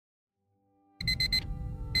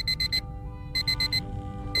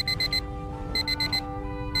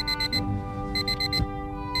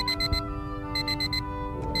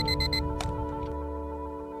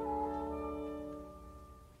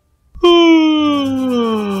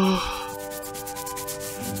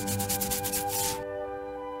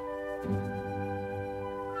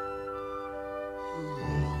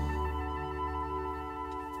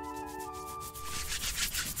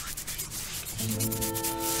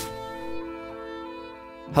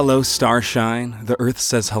Hello, Starshine. The Earth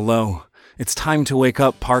says hello. It's time to wake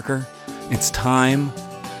up, Parker. It's time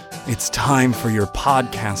for your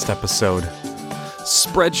podcast episode.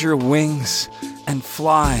 Spread your wings and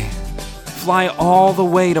fly. Fly all the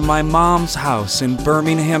way to my mom's house in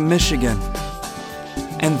Birmingham, Michigan.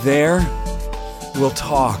 And there, we'll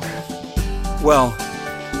talk. Well,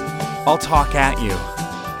 I'll talk at you.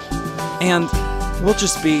 And we'll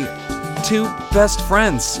just be two best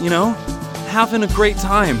friends, having a great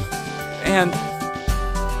time. And,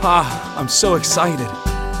 I'm so excited.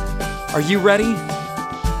 Are you ready?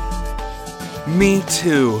 Me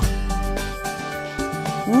too.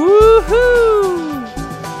 Woohoo!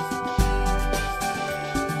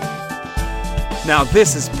 Now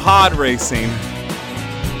this is pod racing.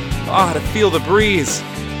 To feel the breeze.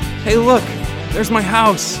 Hey, look, there's my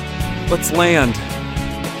house. Let's land.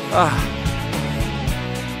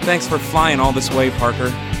 Thanks for flying all this way, Parker.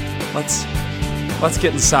 Let's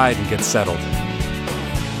get inside and get settled.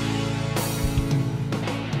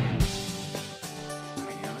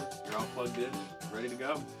 You're all plugged in, ready to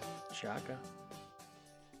go? Shaka.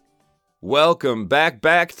 Welcome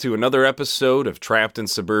back to another episode of Trapped in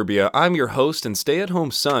Suburbia. I'm your host and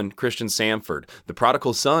stay-at-home son, Christian Samford. The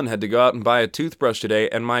prodigal son had to go out and buy a toothbrush today,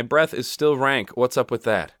 and my breath is still rank. What's up with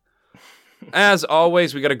that? As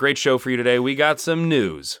always, we got a great show for you today. We got some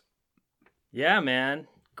news. Yeah, man.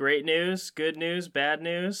 Great news, good news, bad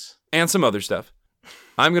news. And some other stuff.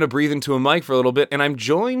 I'm going to breathe into a mic for a little bit, and I'm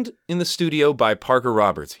joined in the studio by Parker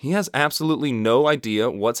Roberts. He has absolutely no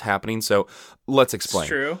idea what's happening, so let's explain. It's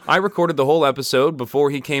true. I recorded the whole episode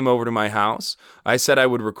before he came over to my house. I said I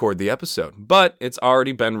would record the episode, but it's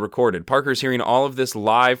already been recorded. Parker's hearing all of this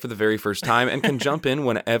live for the very first time and can jump in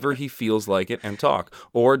whenever he feels like it and talk,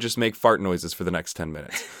 or just make fart noises for the next 10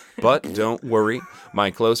 minutes. But don't worry,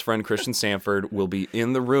 my close friend Christian Samford will be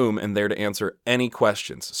in the room and there to answer any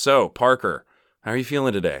questions. So, Parker, how are you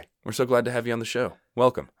feeling today? We're so glad to have you on the show.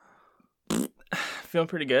 Welcome. Feeling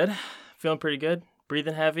pretty good.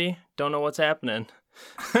 Breathing heavy. Don't know what's happening.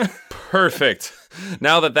 Perfect.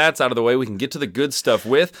 Now that that's out of the way, we can get to the good stuff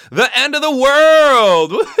with the end of the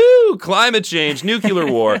world. Woohoo! Climate change,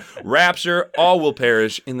 nuclear war, rapture, all will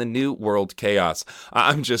perish in the new world chaos.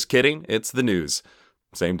 I'm just kidding. It's the news.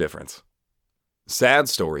 Same difference. Sad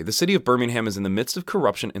story. The city of Birmingham is in the midst of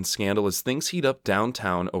corruption and scandal as things heat up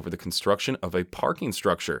downtown over the construction of a parking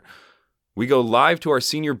structure. We go live to our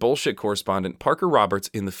senior bullshit correspondent, Parker Roberts,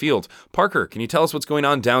 in the field. Parker, can you tell us what's going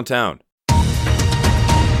on downtown?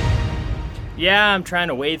 Yeah, I'm trying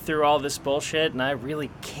to wade through all this bullshit, and I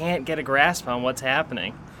really can't get a grasp on what's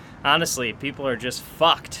happening. Honestly, people are just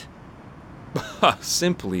fucked.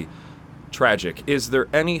 Simply tragic. Is there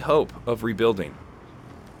any hope of rebuilding?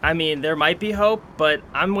 I mean, there might be hope, but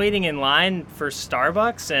I'm waiting in line for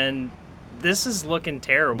Starbucks, and this is looking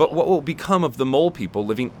terrible. But what will become of the mole people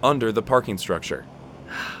living under the parking structure?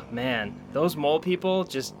 Man, those mole people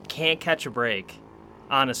just can't catch a break.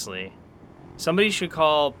 Honestly. Somebody should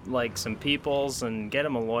call, some peoples and get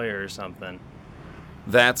them a lawyer or something.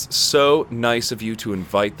 That's so nice of you to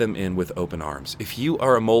invite them in with open arms. If you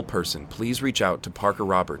are a mole person, please reach out to Parker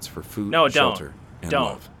Roberts for food, shelter, and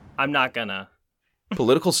love. I'm not gonna.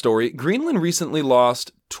 Political story. Greenland recently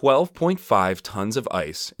lost 12.5 tons of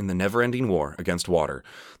ice in the never-ending war against water.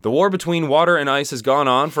 The war between water and ice has gone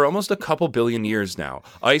on for almost a couple billion years now.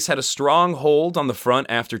 Ice had a strong hold on the front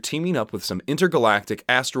after teaming up with some intergalactic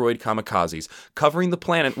asteroid kamikazes, covering the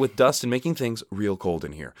planet with dust and making things real cold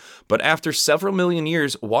in here. But after several million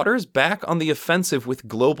years, water is back on the offensive with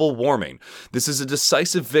global warming. This is a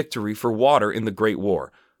decisive victory for water in the Great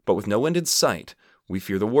War. But with no end in sight, we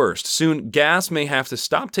fear the worst. Soon, gas may have to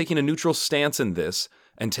stop taking a neutral stance in this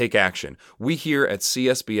and take action. We here at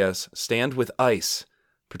CSBS stand with ice,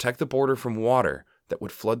 protect the border from water that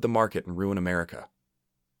would flood the market and ruin America.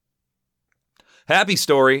 Happy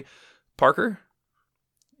story. Parker?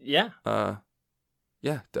 Yeah.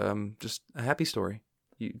 Just a happy story.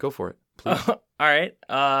 You go for it, please. All right.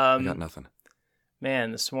 I got nothing.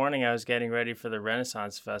 Man, this morning I was getting ready for the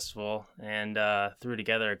Renaissance Festival and threw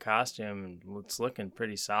together a costume, and it's looking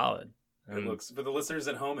pretty solid. It looks, for the listeners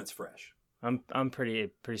at home, it's fresh. I'm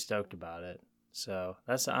pretty stoked about it. So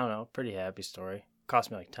that's, I don't know, pretty happy story.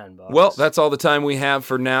 Cost me like $10. Well, that's all the time we have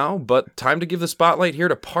for now, but time to give the spotlight here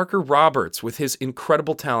to Parker Roberts with his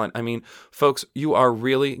incredible talent. I mean, folks, you are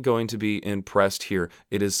really going to be impressed here.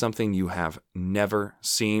 It is something you have never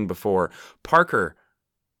seen before. Parker,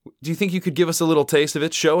 do you think you could give us a little taste of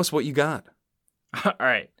it? Show us what you got. All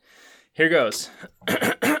right, here goes.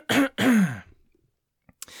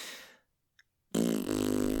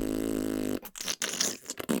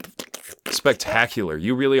 Spectacular.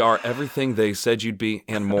 You really are everything they said you'd be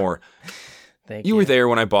and more. Thank you. You were there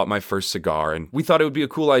when I bought my first cigar, and we thought it would be a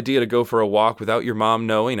cool idea to go for a walk without your mom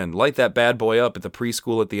knowing and light that bad boy up at the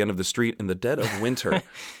preschool at the end of the street in the dead of winter.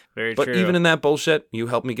 Very But true. even in that bullshit, you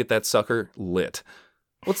helped me get that sucker lit.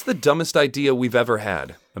 What's the dumbest idea we've ever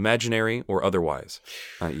had, imaginary or otherwise?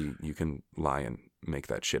 You can lie and make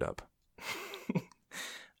that shit up.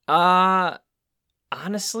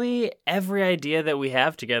 Honestly, every idea that we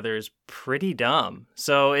have together is pretty dumb.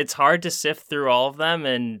 So it's hard to sift through all of them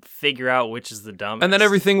and figure out which is the dumbest. And then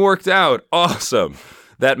everything worked out. Awesome.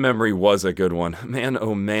 That memory was a good one. Man,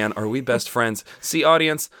 oh man, are we best friends? See,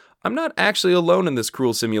 audience, I'm not actually alone in this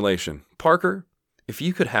cruel simulation. Parker, if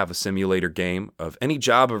you could have a simulator game of any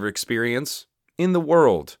job or experience in the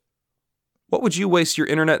world, what would you waste your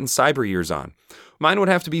internet and cyber years on? Mine would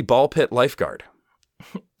have to be ball pit lifeguard.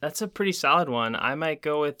 That's a pretty solid one. I might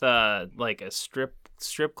go with like a strip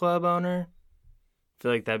club owner. I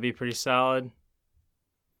feel like that'd be pretty solid.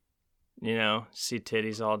 You know, see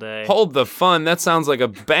titties all day. Hold the fun. That sounds like a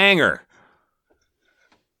banger.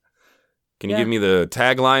 Can you give me the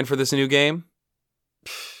tagline for this new game?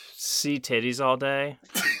 See titties all day.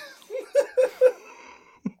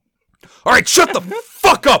 All right, shut the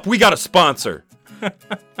fuck up. We got a sponsor.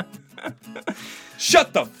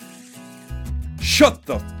 Shut the.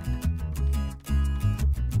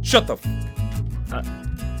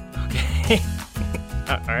 Okay.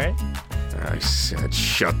 All right. I said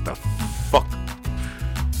shut the fuck.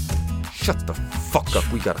 Shut the fuck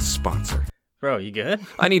up. We got a sponsor. Bro, you good?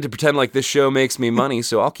 I need to pretend like this show makes me money,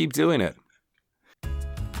 so I'll keep doing it.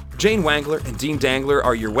 Jane Wangler and Dean Dangler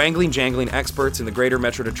are your wangling-jangling experts in the greater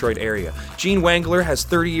Metro Detroit area. Gene Wangler has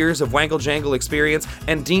 30 years of wangle-jangle experience,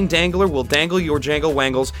 and Dean Dangler will dangle your jangle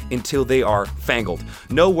wangles until they are fangled.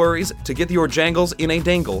 No worries, to get your jangles in a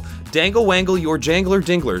dangle, dangle-wangle your jangler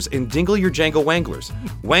dinglers and dingle your jangle wanglers.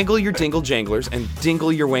 Wangle your dingle janglers and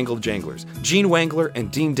dingle your wangle janglers. Gene Wangler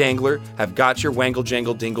and Dean Dangler have got your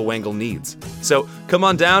wangle-jangle dingle-wangle needs. So come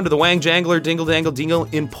on down to the Wang Jangler Dingle-Dangle Dingle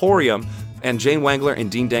Emporium, and Jane Wangler and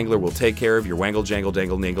Dean Dangler will take care of your wangle, jangle,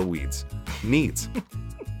 dangle, nangle needs.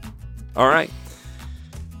 All right.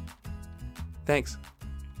 Thanks.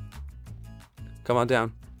 Come on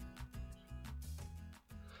down.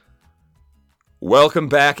 Welcome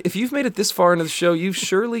back. If you've made it this far into the show, you've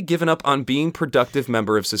surely given up on being a productive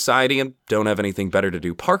member of society and don't have anything better to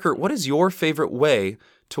do. Parker, what is your favorite way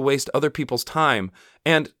to waste other people's time?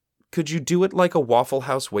 And could you do it like a Waffle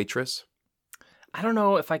House waitress? I don't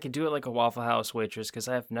know if I could do it like a Waffle House waitress because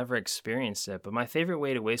I've never experienced it. But my favorite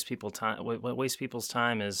way to waste people's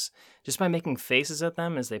time is just by making faces at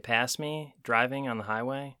them as they pass me driving on the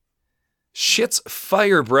highway. Shit's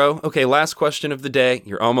fire, bro. Okay, last question of the day.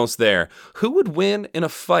 You're almost there. Who would win in a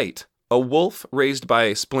fight? A wolf raised by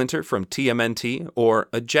a splinter from TMNT or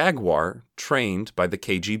a jaguar trained by the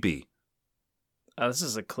KGB? Oh, this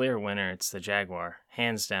is a clear winner. It's the Jaguar,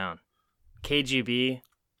 hands down. KGB.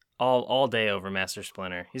 All day over Master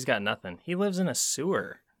Splinter. He's got nothing. He lives in a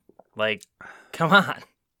sewer. Like, come on.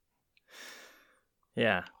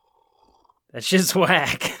 Yeah. That shit's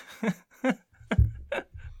whack.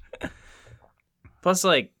 Plus,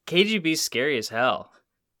 like, KGB's scary as hell.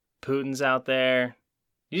 Putin's out there.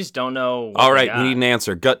 You just don't know what All they right, got. we need an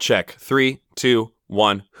answer. Gut check. 3, 2,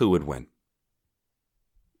 1. Who would win?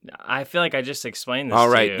 I feel like I just explained this All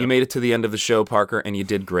to right, you. you made it to the end of the show, Parker, and you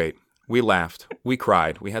did great. We laughed. We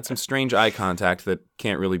cried. We had some strange eye contact that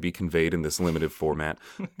can't really be conveyed in this limited format.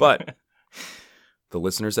 But the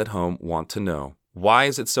listeners at home want to know, why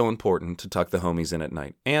is it so important to tuck the homies in at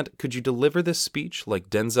night? And could you deliver this speech like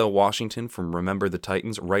Denzel Washington from Remember the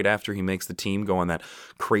Titans right after he makes the team go on that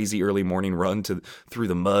crazy early morning run through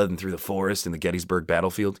the mud and through the forest in the Gettysburg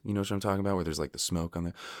battlefield? You know what I'm talking about? Where there's like the smoke on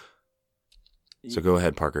the... So go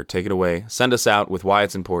ahead, Parker. Take it away. Send us out with why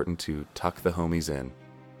it's important to tuck the homies in.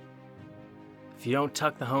 If you don't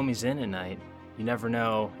tuck the homies in at night, you never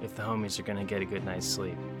know if the homies are going to get a good night's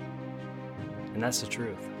sleep. And that's the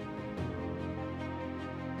truth.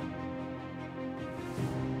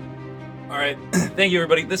 All right. Thank you,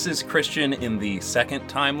 everybody. This is Christian in the second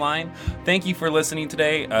timeline. Thank you for listening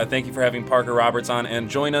today. Thank you for having Parker Roberts on, and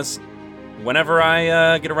join us whenever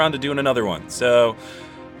I get around to doing another one. So,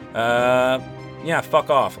 yeah, fuck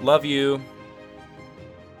off. Love you.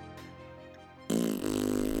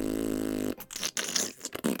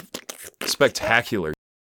 Spectacular.